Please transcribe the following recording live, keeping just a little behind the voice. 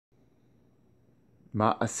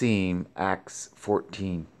Ma'asim, Acts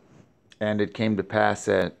 14. And it came to pass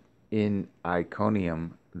in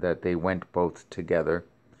Iconium that they went both together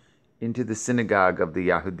into the synagogue of the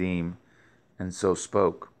Yahudim, and so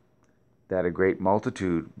spoke, that a great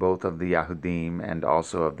multitude both of the Yahudim and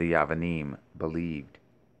also of the Yavanim believed.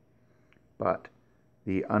 But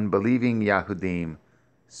the unbelieving Yahudim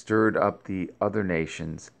stirred up the other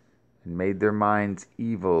nations, and made their minds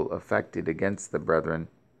evil affected against the brethren.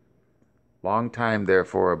 Long time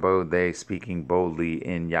therefore abode they, speaking boldly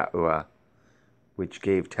in Yahuwah, which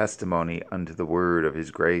gave testimony unto the word of his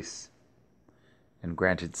grace, and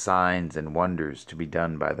granted signs and wonders to be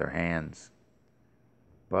done by their hands.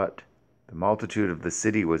 But the multitude of the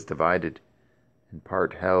city was divided, and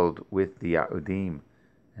part held with the Yahudim,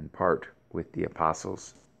 and part with the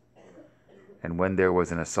apostles. And when there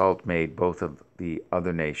was an assault made both of the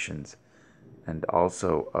other nations, and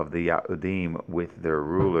also of the Yahudim with their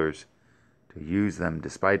rulers, to use them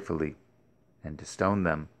despitefully, and to stone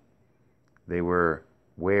them, they were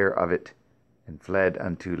ware of it, and fled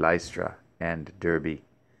unto Lystra and Derbe,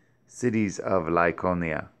 cities of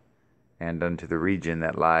Lycaonia, and unto the region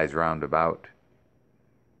that lies round about.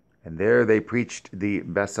 And there they preached the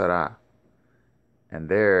Besarah. And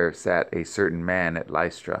there sat a certain man at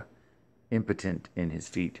Lystra, impotent in his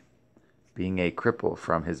feet, being a cripple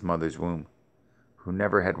from his mother's womb, who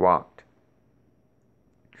never had walked.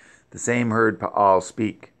 The same heard Paul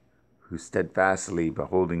speak, who steadfastly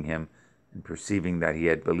beholding him, and perceiving that he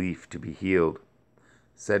had belief to be healed,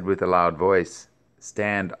 said with a loud voice,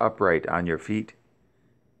 Stand upright on your feet.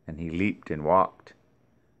 And he leaped and walked.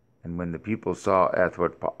 And when the people saw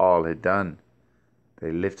what Paul had done,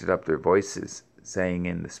 they lifted up their voices, saying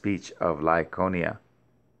in the speech of Lycaonia,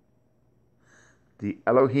 The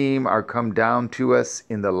Elohim are come down to us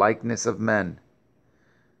in the likeness of men.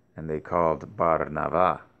 And they called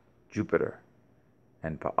Barnabas Jupiter,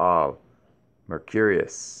 and Paul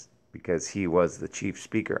Mercurius, because he was the chief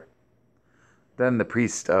speaker. Then the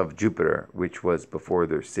priest of Jupiter, which was before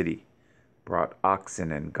their city, brought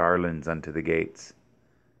oxen and garlands unto the gates,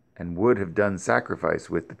 and would have done sacrifice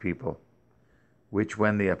with the people, which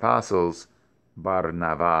when the apostles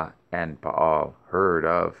Barnabas and Paul heard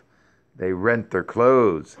of, they rent their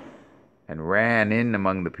clothes, and ran in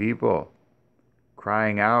among the people,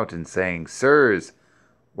 crying out and saying, Sirs,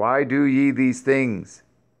 why do ye these things?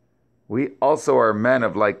 We also are men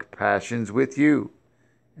of like passions with you,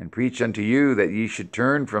 and preach unto you that ye should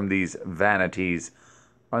turn from these vanities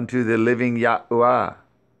unto the living Yahuwah,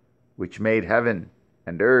 which made heaven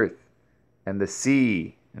and earth and the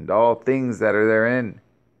sea and all things that are therein,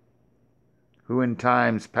 who in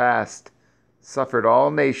times past suffered all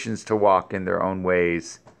nations to walk in their own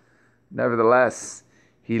ways. Nevertheless,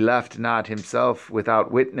 he left not himself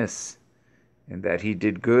without witness, in that he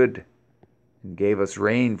did good, and gave us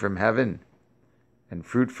rain from heaven, and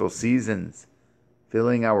fruitful seasons,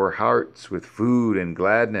 filling our hearts with food and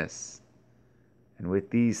gladness. And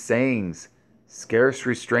with these sayings scarce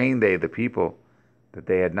restrained they the people, that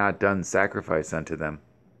they had not done sacrifice unto them.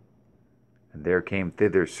 And there came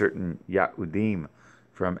thither certain Yahudim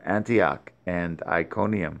from Antioch and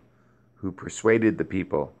Iconium, who persuaded the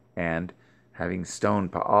people, and, having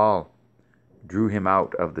stoned Paul, drew him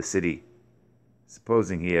out of the city,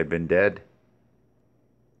 supposing he had been dead.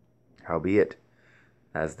 Howbeit,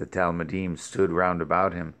 as the Talmudim stood round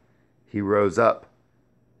about him, he rose up,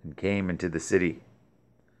 and came into the city.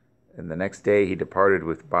 And the next day he departed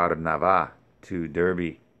with Barnabas to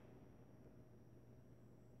Derbe.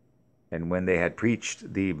 And when they had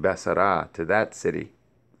preached the Besarah to that city,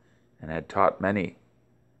 and had taught many,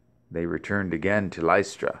 they returned again to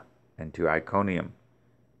Lystra, and to Iconium,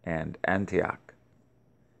 and Antioch,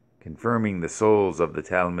 confirming the souls of the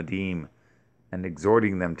Talmudim, and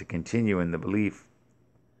exhorting them to continue in the belief,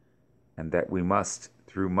 and that we must,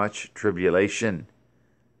 through much tribulation,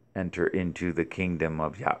 enter into the kingdom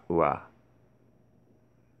of Yahuwah.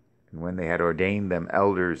 And when they had ordained them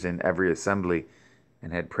elders in every assembly,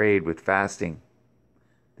 and had prayed with fasting,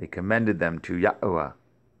 they commended them to Yahuwah,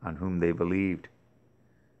 on whom they believed.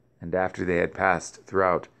 And after they had passed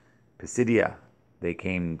throughout Pisidia, they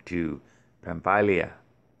came to Pamphylia.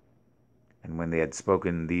 And when they had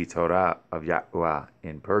spoken the Torah of Yahuwah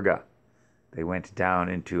in Perga, they went down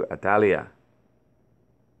into Attalia,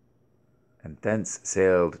 and thence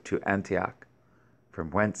sailed to Antioch, from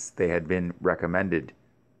whence they had been recommended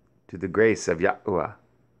to the grace of Yahuwah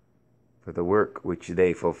for the work which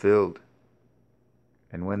they fulfilled.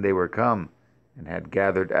 And when they were come, and had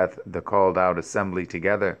gathered at the called out assembly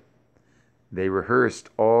together, they rehearsed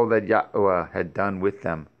all that Yahuwah had done with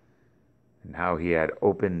them, and how he had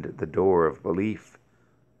opened the door of belief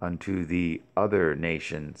unto the other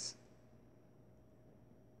nations.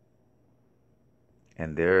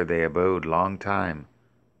 And there they abode long time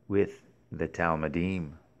with the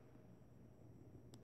Talmudim.